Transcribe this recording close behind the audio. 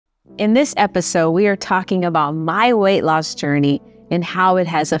In this episode, we are talking about my weight loss journey and how it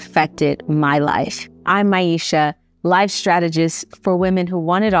has affected my life. I'm Myesha, life strategist for women who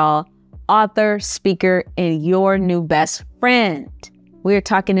want it all, author, speaker, and your new best friend. We're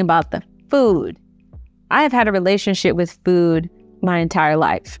talking about the food. I have had a relationship with food my entire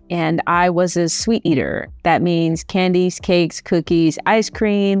life, and I was a sweet eater. That means candies, cakes, cookies, ice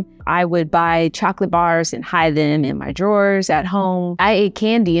cream. I would buy chocolate bars and hide them in my drawers at home. I ate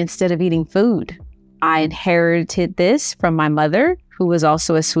candy instead of eating food. I inherited this from my mother, who was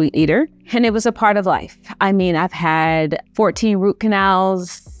also a sweet eater, and it was a part of life. I mean, I've had 14 root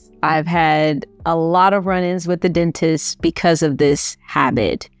canals. I've had a lot of run-ins with the dentist because of this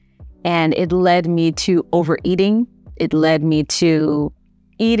habit, and it led me to overeating. It led me to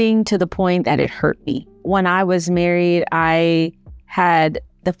eating to the point that it hurt me. When I was married, I had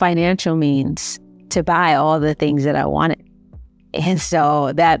the financial means to buy all the things that I wanted. And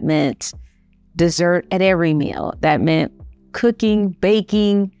so that meant dessert at every meal. That meant cooking,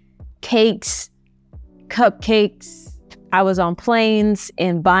 baking, cakes, cupcakes. I was on planes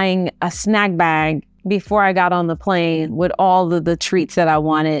and buying a snack bag before I got on the plane with all of the treats that I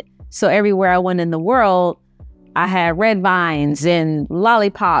wanted. So everywhere I went in the world, I had red vines and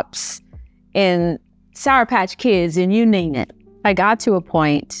lollipops and Sour Patch Kids and you name it. I got to a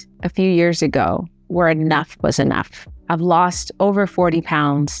point a few years ago where enough was enough. I've lost over 40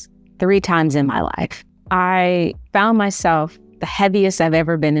 pounds 3 times in my life. I found myself the heaviest I've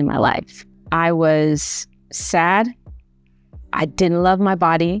ever been in my life. I was sad. I didn't love my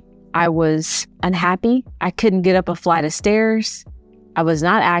body. I was unhappy. I couldn't get up a flight of stairs. I was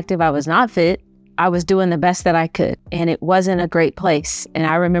not active. I was not fit. I was doing the best that I could, and it wasn't a great place. And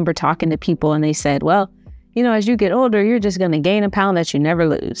I remember talking to people and they said, well, you know, as you get older, you're just going to gain a pound that you never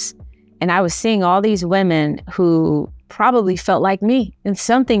lose. And I was seeing all these women who probably felt like me, and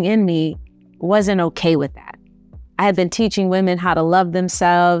something in me wasn't okay with that. I had been teaching women how to love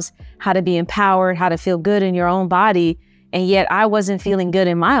themselves, how to be empowered, how to feel good in your own body. And yet I wasn't feeling good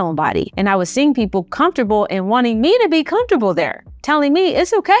in my own body. And I was seeing people comfortable and wanting me to be comfortable there, telling me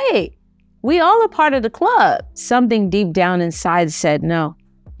it's okay. We all are part of the club. Something deep down inside said, no,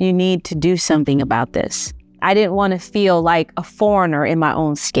 you need to do something about this. I didn't want to feel like a foreigner in my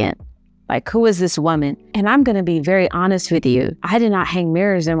own skin. Like, who is this woman? And I'm going to be very honest with you. I did not hang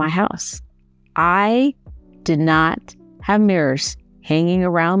mirrors in my house. I did not have mirrors hanging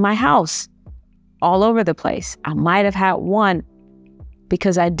around my house all over the place. I might have had one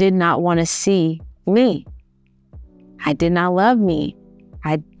because I did not want to see me. I did not love me.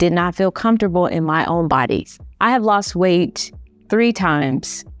 I did not feel comfortable in my own body. I have lost weight 3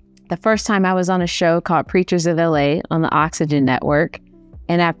 times. The first time I was on a show called Preachers of LA on the Oxygen Network.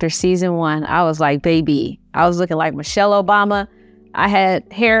 And after season 1, I was like, baby, I was looking like Michelle Obama. I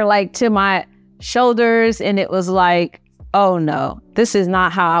had hair like to my shoulders and it was like, oh no, this is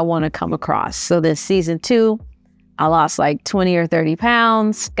not how I want to come across. So then season 2, I lost like 20 or 30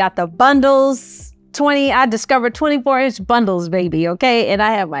 pounds, got the bundles. I discovered 24-inch bundles, baby, okay? And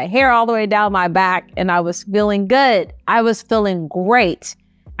I had my hair all the way down my back and I was feeling good. I was feeling great.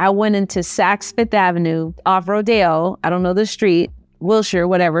 I went into Saks Fifth Avenue off Rodeo. I don't know the street, Wilshire,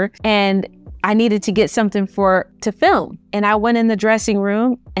 whatever. And I needed to get something to film. And I went in the dressing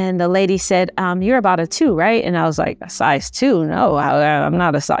room and the lady said, you're about a 2, right? And I was like, a size 2? No, I'm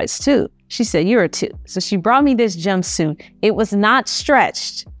not a size 2. She said, you're a 2. So she brought me this jumpsuit. It was not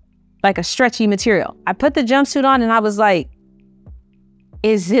stretched, like a stretchy material. I put the jumpsuit on and I was like,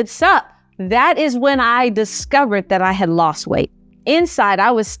 is it up? That is when I discovered that I had lost weight. Inside, I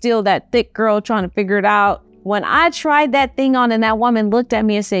was still that thick girl trying to figure it out. When I tried that thing on and that woman looked at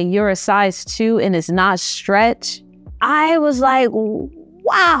me and said, you're a size 2 and it's not stretch, I was like,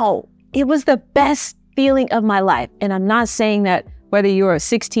 wow, it was the best feeling of my life. And I'm not saying that whether you're a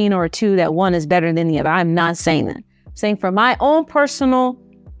 16 or a 2, that one is better than the other. I'm not saying that. I'm saying for my own personal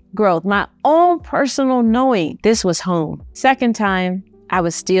growth, my own personal knowing, this was home. Second time, I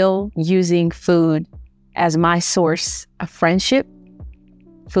was still using food as my source of friendship.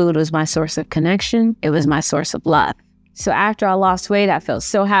 Food was my source of connection. It was my source of love. So after I lost weight, I felt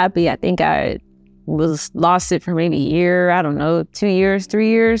so happy. I think I lost it for maybe a year, I don't know, 2 years, 3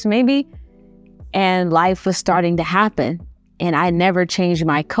 years, maybe. And life was starting to happen. And I never changed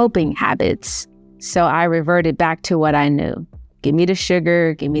my coping habits. So I reverted back to what I knew. Give me the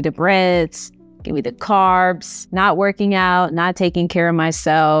sugar, give me the breads, give me the carbs, not working out, not taking care of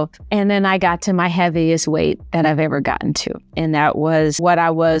myself. And then I got to my heaviest weight that I've ever gotten to. And that was what I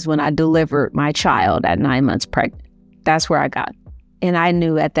was when I delivered my child at 9 months pregnant. That's where I got. And I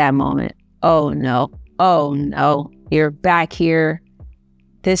knew at that moment, oh no, you're back here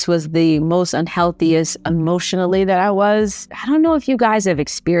This was the most unhealthiest emotionally that I was. I don't know if you guys have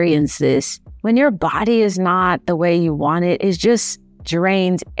experienced this. When your body is not the way you want it, it just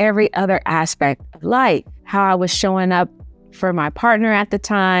drains every other aspect of life. How I was showing up for my partner at the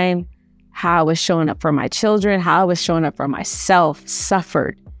time, how I was showing up for my children, how I was showing up for myself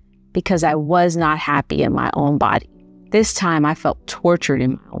suffered because I was not happy in my own body. This time I felt tortured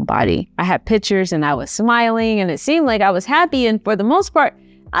in my own body. I had pictures and I was smiling and it seemed like I was happy. And for the most part,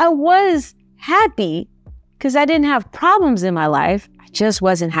 I was happy because I didn't have problems in my life. I just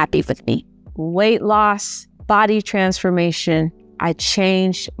wasn't happy with me. Weight loss, body transformation. I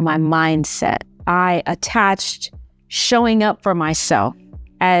changed my mindset. I attached showing up for myself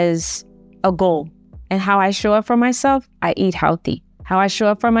as a goal. And how I show up for myself, I eat healthy. How I show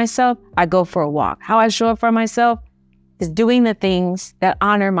up for myself, I go for a walk. How I show up for myself is doing the things that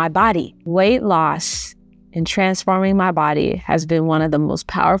honor my body. Weight loss and transforming my body has been one of the most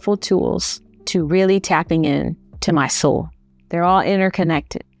powerful tools to really tapping in to my soul. They're all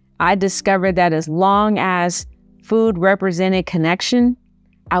interconnected. I discovered that as long as food represented connection,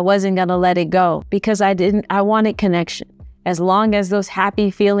 I wasn't gonna let it go because I wanted connection. As long as those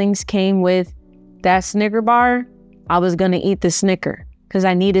happy feelings came with that Snicker bar, I was gonna eat the Snicker because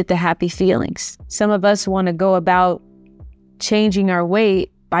I needed the happy feelings. Some of us wanna go about changing our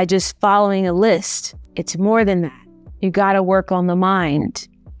weight by just following a list. It's more than that. You gotta work on the mind.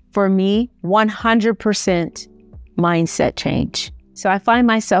 For me, 100% mindset change. So I find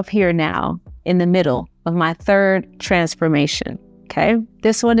myself here now in the middle of my third transformation, okay?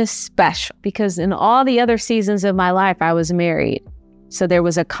 This one is special because in all the other seasons of my life, I was married. So there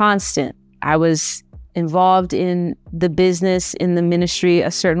was a constant. I was involved in the business, in the ministry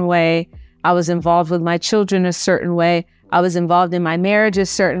a certain way. I was involved with my children a certain way. I was involved in my marriage a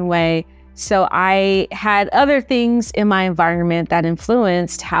certain way. So I had other things in my environment that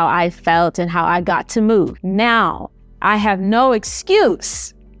influenced how I felt and how I got to move. Now, I have no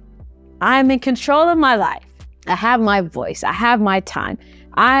excuse. I'm in control of my life. I have my voice. I have my time.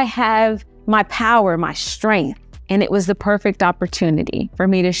 I have my power, my strength. And it was the perfect opportunity for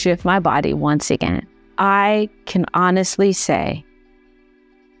me to shift my body once again. I can honestly say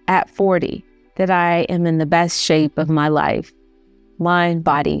at 40 that I am in the best shape of my life, mind,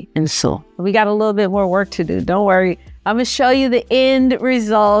 body, and soul. We got a little bit more work to do. Don't worry. I'm gonna show you the end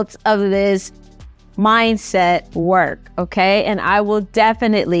results of this mindset work, okay? And I will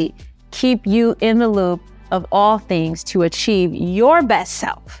definitely keep you in the loop of all things to achieve your best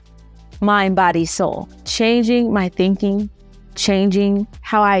self, mind, body, soul. Changing my thinking, changing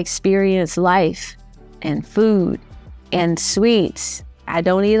how I experience life and food and sweets. I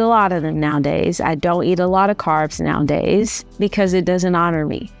don't eat a lot of them nowadays. I don't eat a lot of carbs nowadays because it doesn't honor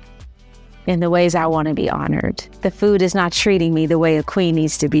me in the ways I want to be honored. The food is not treating me the way a queen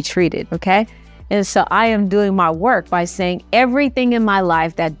needs to be treated, okay? And so I am doing my work by saying everything in my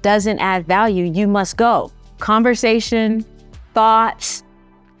life that doesn't add value, you must go. Conversation, thoughts,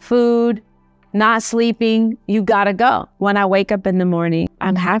 food, not sleeping, you gotta go. When I wake up in the morning,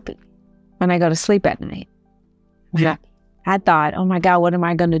 I'm happy. When I go to sleep at night, I'm happy. I thought, oh my God, what am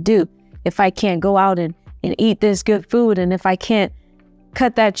I gonna do if I can't go out and eat this good food, and if I can't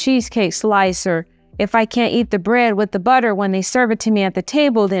cut that cheesecake slice, or if I can't eat the bread with the butter when they serve it to me at the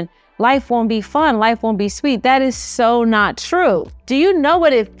table, then life won't be fun, life won't be sweet. That is so not true. Do you know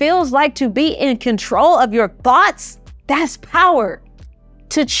what it feels like to be in control of your thoughts? That's power.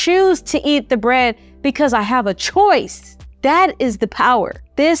 To choose to eat the bread because I have a choice. That is the power.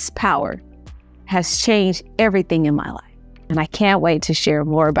 This power has changed everything in my life. And I can't wait to share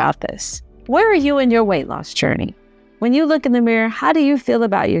more about this. Where are you in your weight loss journey? When you look in the mirror, how do you feel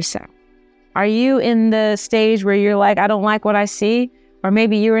about yourself? Are you in the stage where you're like, I don't like what I see? Or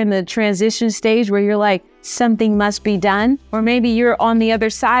maybe you're in the transition stage where you're like, something must be done. Or maybe you're on the other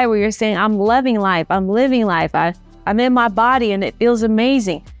side where you're saying, I'm loving life, I'm living life, I'm in my body and it feels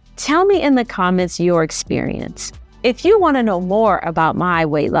amazing. Tell me in the comments your experience. If you want to know more about my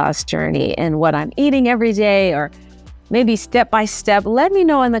weight loss journey and what I'm eating every day, or maybe step by step, let me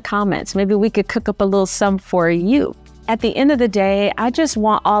know in the comments. Maybe we could cook up a little something for you. At the end of the day, I just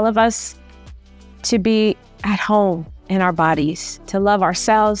want all of us to be at home in our bodies, to love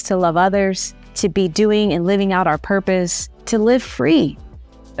ourselves, to love others, to be doing and living out our purpose, to live free.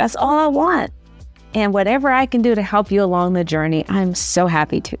 That's all I want. And whatever I can do to help you along the journey, I'm so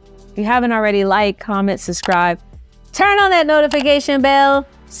happy to. If you haven't already, like, comment, subscribe, turn on that notification bell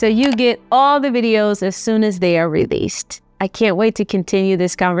so you get all the videos as soon as they are released. I can't wait to continue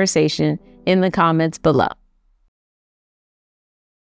this conversation in the comments below.